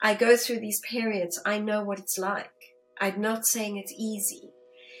I go through these periods. I know what it's like. I'm not saying it's easy,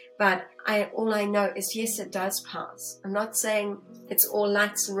 but all I know is, yes, it does pass. I'm not saying it's all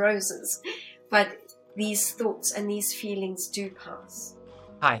lights and roses, but these thoughts and these feelings do pass.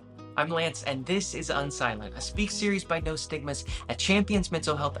 Hi, I'm Lance, and this is Unsilent, a speak series by No Stigmas that champions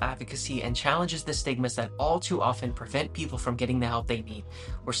mental health advocacy and challenges the stigmas that all too often prevent people from getting the help they need.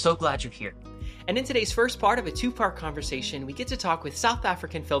 We're so glad you're here. And in today's first part of a two-part conversation, we get to talk with South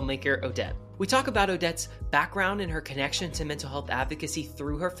African filmmaker Odette. We talk about Odette's background and her connection to mental health advocacy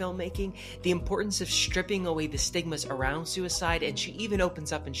through her filmmaking, the importance of stripping away the stigmas around suicide, and she even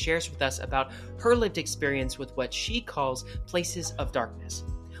opens up and shares with us about her lived experience with what she calls places of darkness.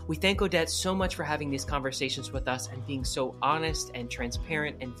 We thank Odette so much for having these conversations with us and being so honest and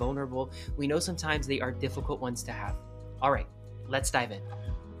transparent and vulnerable. We know sometimes they are difficult ones to have. All right, let's dive in.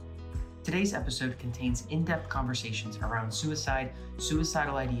 Today's episode contains in-depth conversations around suicide,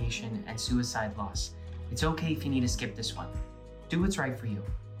 suicidal ideation, and suicide loss. It's okay if you need to skip this one. Do what's right for you.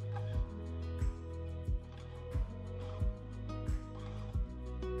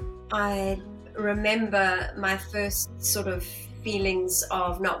 I remember my first sort of feelings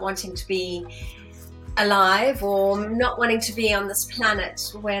of not wanting to be alive or not wanting to be on this planet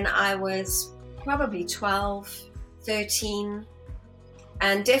when I was probably 12, 13.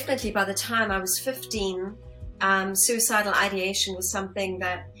 And definitely by the time I was 15, suicidal ideation was something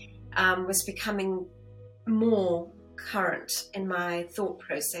that was becoming more current in my thought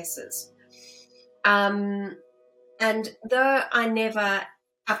processes. And though I never,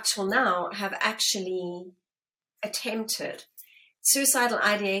 up till now, have actually attempted, suicidal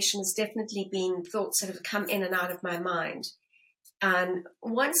ideation has definitely been thoughts that have come in and out of my mind. And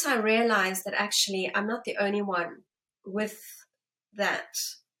once I realized that actually I'm not the only one with that,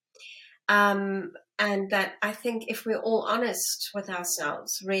 and that I think if we're all honest with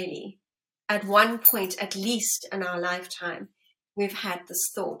ourselves, really, at one point, at least in our lifetime, we've had this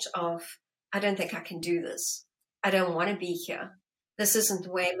thought of, I don't think I can do this. I don't want to be here. This isn't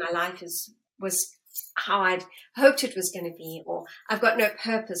the way my life was how I'd hoped it was going to be, or I've got no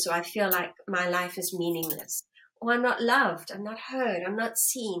purpose, or I feel like my life is meaningless, or I'm not loved, I'm not heard, I'm not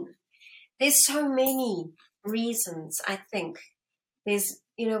seen. There's so many reasons, I think.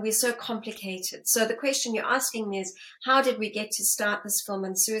 We're so complicated. So the question you're asking me is, how did we get to start this film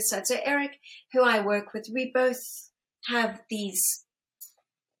on suicide? So Eric, who I work with, we both have these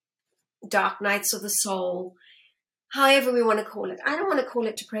dark nights of the soul, however we want to call it. I don't want to call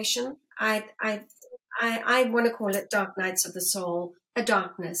it depression. I want to call it dark nights of the soul, a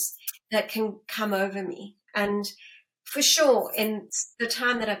darkness that can come over me. And for sure, in the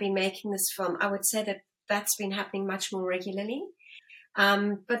time that I've been making this film, I would say that that's been happening much more regularly.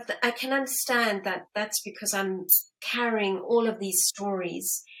 But I can understand that that's because I'm carrying all of these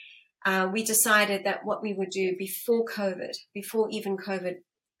stories. We decided that what we would do before even COVID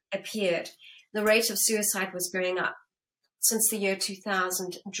appeared, the rate of suicide was going up since the year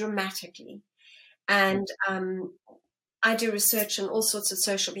 2000 dramatically. And I do research on all sorts of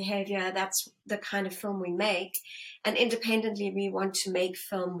social behavior. That's the kind of film we make. And independently, we want to make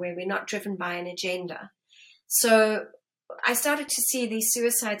film where we're not driven by an agenda. So I started to see these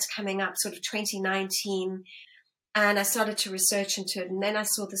suicides coming up sort of 2019, and I started to research into it. And then I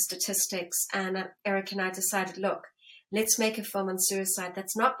saw the statistics, and Eric and I decided, look, let's make a film on suicide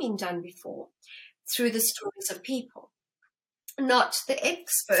that's not been done before through the stories of people, not the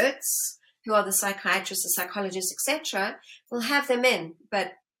experts who are the psychiatrists, the psychologists, etc. We'll have them in,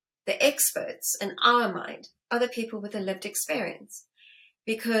 but the experts in our mind are the people with a lived experience.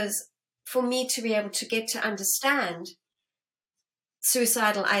 Because for me to be able to get to understand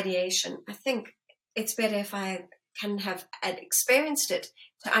suicidal ideation, I think it's better if I can have experienced it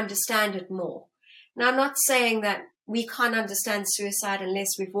to understand it more. Now, I'm not saying that we can't understand suicide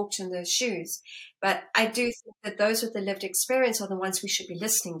unless we've walked in those shoes, but I do think that those with the lived experience are the ones we should be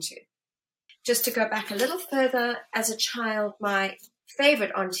listening to. Just to go back a little further, as a child, my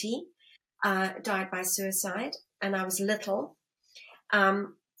favorite auntie died by suicide, and I was little,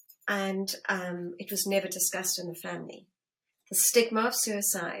 and it was never discussed in the family. The stigma of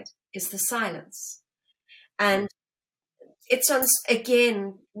suicide is the silence. And it's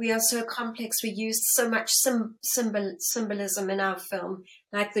again, we are so complex. We use so much symbolism in our film,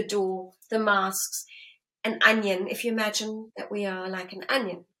 like the door, the masks, an onion. If you imagine that we are like an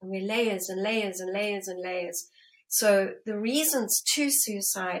onion, and we're layers and layers and layers and layers. So the reasons to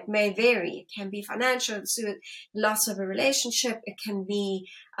suicide may vary. It can be financial, loss of a relationship. It can be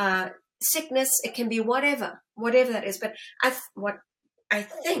sickness. It can be whatever that is. But what I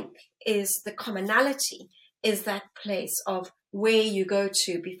think is the commonality is that place of where you go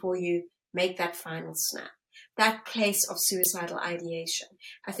to before you make that final snap. That place of suicidal ideation,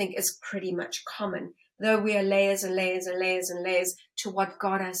 I think, is pretty much common, though we are layers and layers and layers and layers to what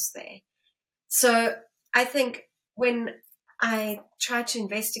got us there. So I think when I tried to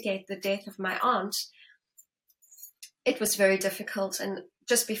investigate the death of my aunt, it was very difficult. And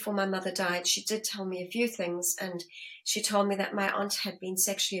just before my mother died, she did tell me a few things. And she told me that my aunt had been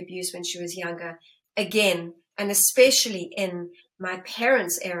sexually abused when she was younger. Again, and especially in my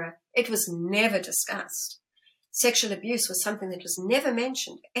parents' era, it was never discussed. Sexual abuse was something that was never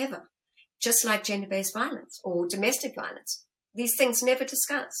mentioned, ever. Just like gender-based violence or domestic violence. These things never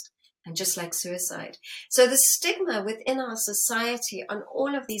discussed. And just like suicide. So the stigma within our society on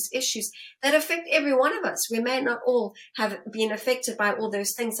all of these issues that affect every one of us. We may not all have been affected by all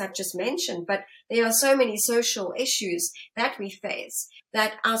those things I've just mentioned, but there are so many social issues that we face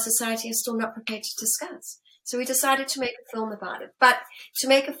that our society is still not prepared to discuss. So we decided to make a film about it. But to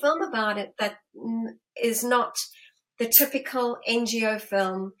make a film about it that is not the typical NGO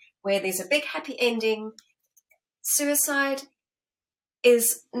film where there's a big happy ending. Suicide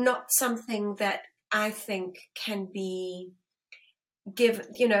is not something that I think can be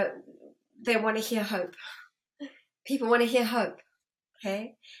they want to hear hope. People want to hear hope,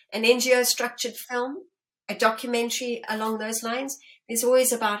 okay? An NGO structured film, a documentary along those lines, is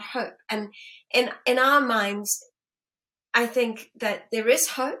always about hope. And in our minds, I think that there is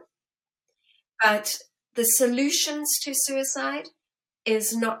hope, but the solutions to suicide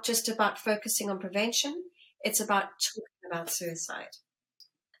is not just about focusing on prevention, it's about talking about suicide.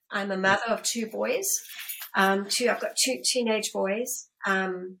 I'm a mother of two boys. I've got two teenage boys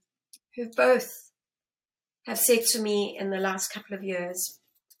who both have said to me in the last couple of years,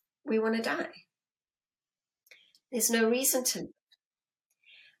 we want to die. There's no reason to.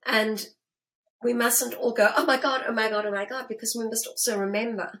 And we mustn't all go, oh my God, oh my God, oh my God, because we must also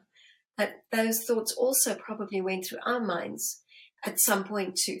remember that those thoughts also probably went through our minds at some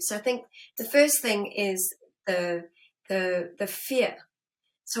point too. So I think the first thing is the fear.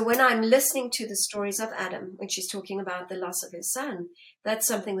 So when I'm listening to the stories of Adam, when she's talking about the loss of his son, that's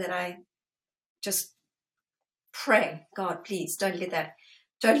something that I just pray, God, please don't let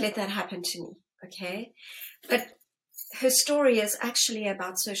that happen to me. Okay. But her story is actually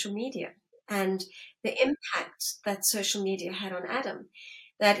about social media and the impact that social media had on Adam,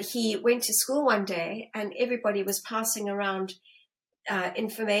 that he went to school one day and everybody was passing around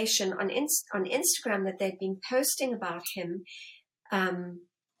information on Instagram that they'd been posting about him,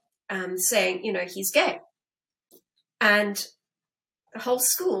 saying, he's gay. And the whole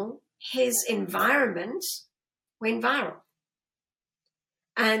school, his environment went viral.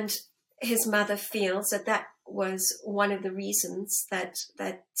 And his mother feels that was one of the reasons that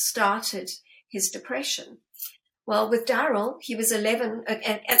started his depression. Well, with Daryl, he was 11.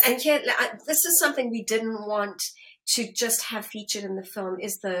 And here, this is something we didn't want to just have featured in the film,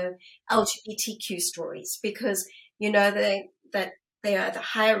 is the LGBTQ stories, because, that they are at a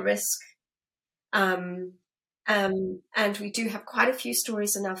higher risk. And we do have quite a few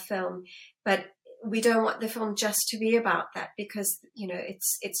stories in our film, but we don't want the film just to be about that, because,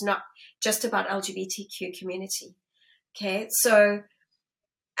 it's not just about LGBTQ community. Okay. So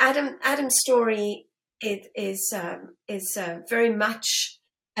Adam's story is very much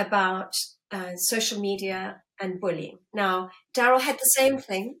about social media and bullying. Now, Daryl had the same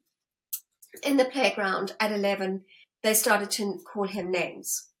thing. In the playground at 11, they started to call him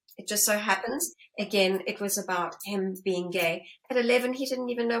names. It just so happens, again, it was about him being gay. At 11, he didn't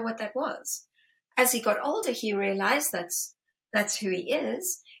even know what that was. As he got older, he realized that's who he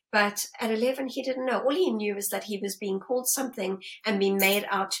is. But at 11, he didn't know. All he knew was that he was being called something and being made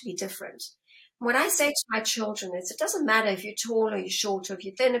out to be different. What I say to my children is, it doesn't matter if you're tall or you're short, or if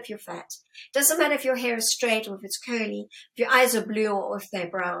you're thin, or if you're fat. It doesn't matter if your hair is straight or if it's curly, if your eyes are blue or if they're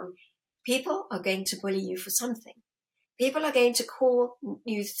brown. People are going to bully you for something. People are going to call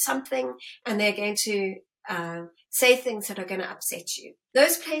you something, and they're going to say things that are going to upset you.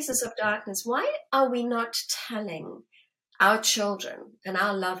 Those places of darkness, why are we not telling our children and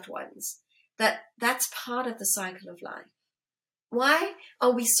our loved ones that that's part of the cycle of life? Why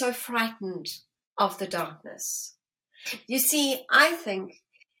are we so frightened of the darkness? You see, I think,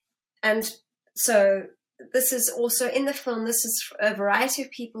 and so this is also in the film, this is a variety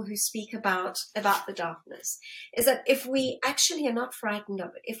of people who speak about the darkness, is that if we actually are not frightened of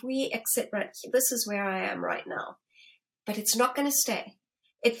it, if we accept, right, this is where I am right now, but it's not going to stay.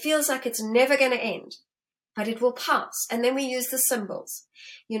 It feels like it's never going to end, but it will pass. And then we use the symbols.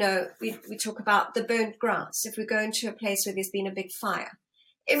 We talk about the burnt grass. If we go into a place where there's been a big fire,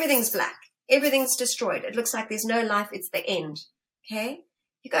 everything's black. Everything's destroyed. It looks like there's no life. It's the end. Okay.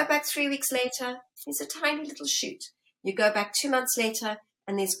 You go back 3 weeks later, there's a tiny little shoot. You go back 2 months later,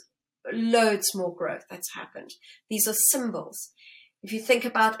 and there's loads more growth that's happened. These are symbols. If you think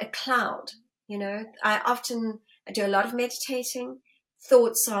about a cloud, I do a lot of meditating.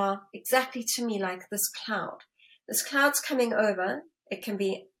 Thoughts are exactly to me like this cloud. This cloud's coming over. It can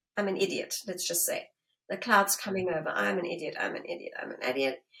be, I'm an idiot, let's just say. The cloud's coming over. I'm an idiot. I'm an idiot. I'm an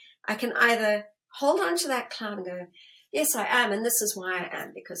idiot. I can either hold on to that cloud and go, yes, I am, and this is why I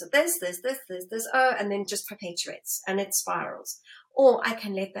am, because of this, and then just perpetuates, and it spirals. Or I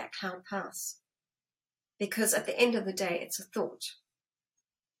can let that cloud pass, because at the end of the day, it's a thought.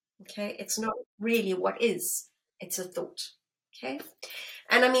 Okay? It's not really what is. It's a thought. Okay?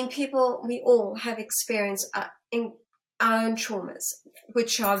 And I mean, we all have experienced in our own traumas,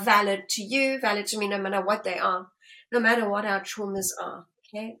 which are valid to you, valid to me, no matter what they are, no matter what our traumas are.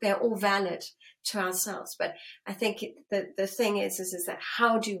 Okay? They're all valid to ourselves. But I think the thing is that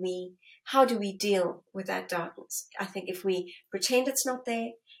how do we deal with that darkness? I think if we pretend it's not there,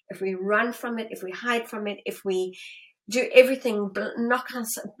 if we run from it, if we hide from it, if we do everything, block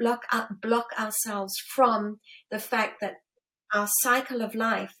ourselves from the fact that our cycle of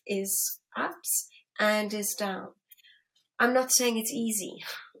life is ups and is down. I'm not saying it's easy.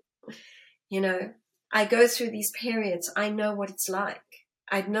 I go through these periods. I know what it's like.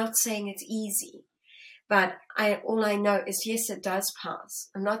 I'm not saying it's easy, but all I know is, yes, it does pass.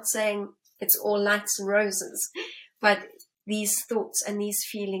 I'm not saying it's all lights and roses, but these thoughts and these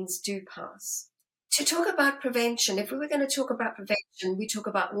feelings do pass. To talk about prevention, if we were going to talk about prevention, we talk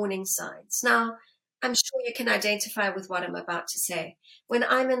about warning signs. Now, I'm sure you can identify with what I'm about to say. When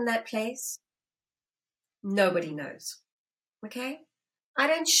I'm in that place, nobody knows. Okay? I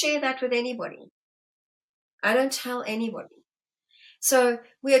don't share that with anybody. I don't tell anybody. So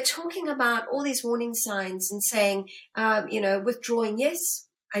we are talking about all these warning signs and saying, withdrawing. Yes,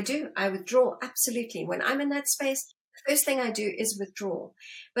 I do. I withdraw. Absolutely. When I'm in that space, the first thing I do is withdraw.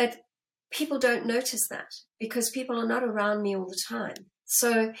 But people don't notice that because people are not around me all the time.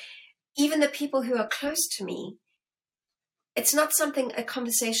 So even the people who are close to me, it's not a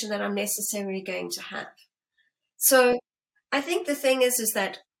conversation that I'm necessarily going to have. So I think the thing is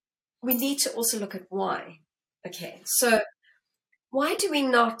that we need to also look at why. Okay, so why do we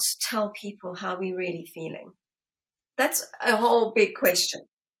not tell people how we're really feeling? That's a whole big question,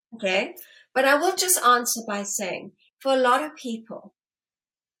 okay? But I will just answer by saying, for a lot of people,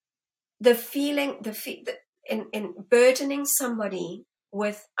 the feeling, in burdening somebody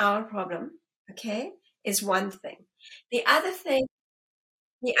with our problem, okay, is one thing. The other thing,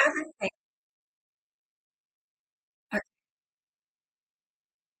 okay,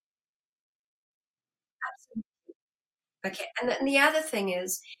 okay, and then the other thing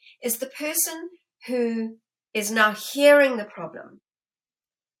is the person who is now hearing the problem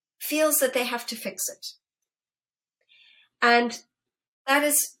feels that they have to fix it. And that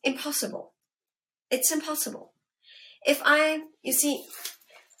is impossible. It's impossible. You see,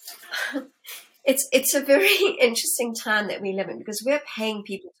 it's a very interesting time that we live in because we're paying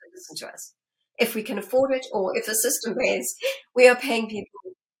people to listen to us. If we can afford it or if the system pays, we are paying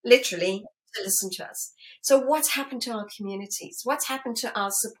people literally to listen to us. So what's happened to our communities? What's happened to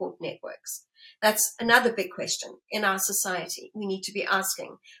our support networks? That's another big question in our society. We need to be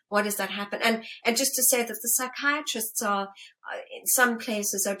asking, what does that happen? And just to say that the psychiatrists are, in some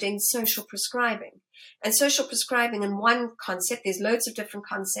places, are doing social prescribing. And social prescribing in one concept, there's loads of different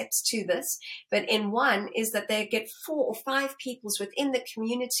concepts to this, but in one is that they get 4 or 5 peoples within the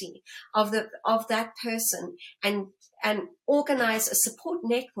community of that person and organize a support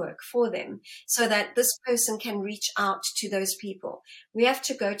network for them so that this person can reach out to those people. We have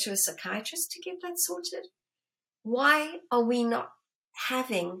to go to a psychiatrist to get that sorted. Why are we not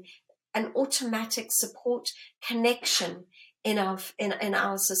having an automatic support connection in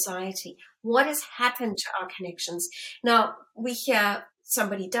our society? What has happened to our connections? Now, we hear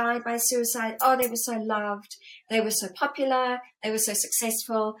somebody died by suicide. Oh, they were so loved. They were so popular. They were so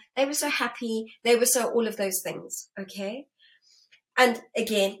successful. They were so happy. They were so all of those things. Okay. And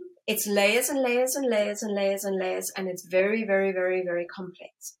again, it's layers and layers and layers and layers and layers. And it's very, very, very, very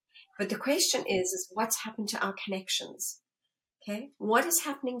complex. But the question is what's happened to our connections? Okay. What is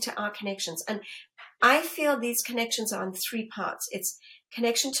happening to our connections? And I feel these connections are on 3 parts. It's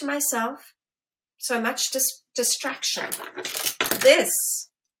connection to myself, so much distraction. This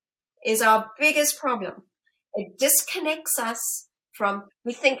is our biggest problem. It disconnects us from,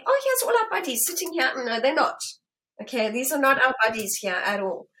 we think, oh, here's all our buddies sitting here. No, they're not. Okay, these are not our buddies here at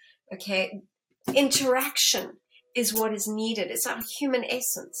all. Okay, interaction is what is needed. It's our human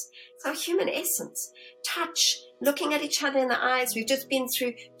essence. It's our human essence. Touch, looking at each other in the eyes. We've just been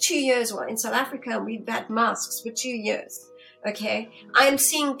through 2 years in South Africa, and we've had masks for 2 years. Okay. I'm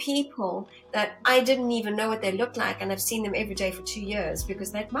seeing people that I didn't even know what they looked like, and I've seen them every day for 2 years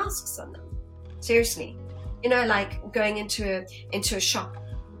because they had masks on them. Seriously. You know, like going into a shop.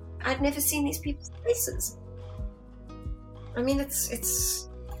 I'd never seen these people's faces. I mean, it's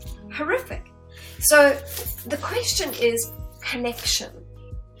horrific. So the question is connection.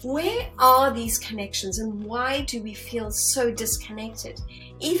 Where are these connections, and why do we feel so disconnected?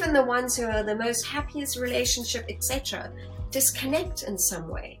 Even the ones who are the most happiest relationship, etc., disconnect in some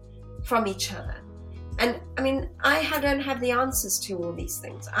way from each other. And I mean, I don't have the answers to all these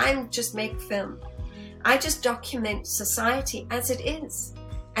things. I just make film. I just document society as it is.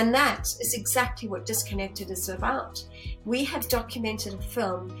 And that is exactly what Disconnected is about. We have documented a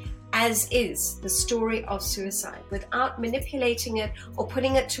film as is, the story of suicide, without manipulating it or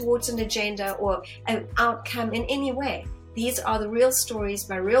putting it towards an agenda or an outcome in any way. These are the real stories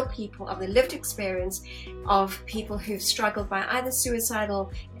by real people of the lived experience of people who've struggled by either suicide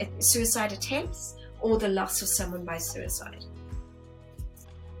attempts or the loss of someone by suicide.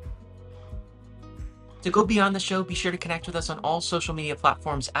 To go beyond the show, be sure to connect with us on all social media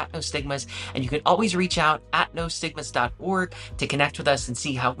platforms at No Stigmas, and you can always reach out at nostigmas.org to connect with us and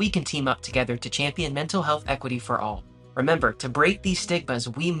see how we can team up together to champion mental health equity for all. Remember, to break these stigmas,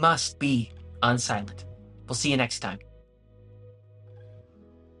 we must be unsilent. We'll see you next time.